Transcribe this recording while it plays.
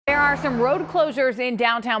are some road closures in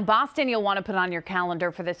downtown Boston you'll want to put on your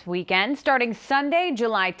calendar for this weekend. Starting Sunday,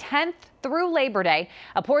 July 10th through Labor Day,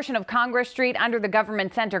 a portion of Congress Street under the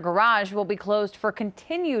Government Center garage will be closed for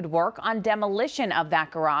continued work on demolition of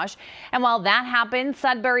that garage. And while that happens,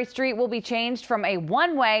 Sudbury Street will be changed from a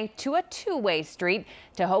one-way to a two-way street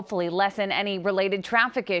to hopefully lessen any related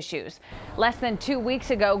traffic issues. Less than 2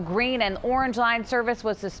 weeks ago, Green and Orange Line service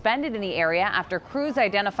was suspended in the area after crews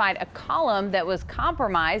identified a column that was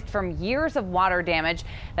compromised from years of water damage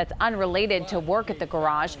that's unrelated to work at the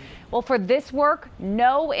garage. Well, for this work,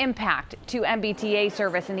 no impact to MBTA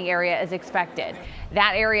service in the area is expected.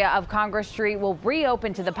 That area of Congress Street will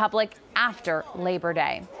reopen to the public after Labor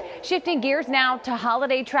Day. Shifting gears now to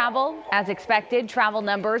holiday travel. As expected, travel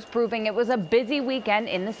numbers proving it was a busy weekend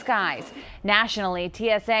in the skies. Nationally,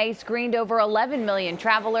 TSA screened over 11 million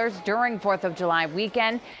travelers during 4th of July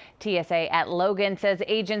weekend. TSA at Logan says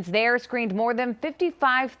agents there screened more than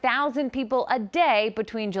 55,000 people a day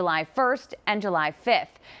between July 1st and July 5th.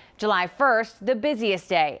 July 1st, the busiest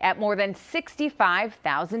day at more than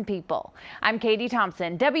 65,000 people. I'm Katie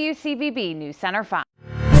Thompson, WCVB News Center 5.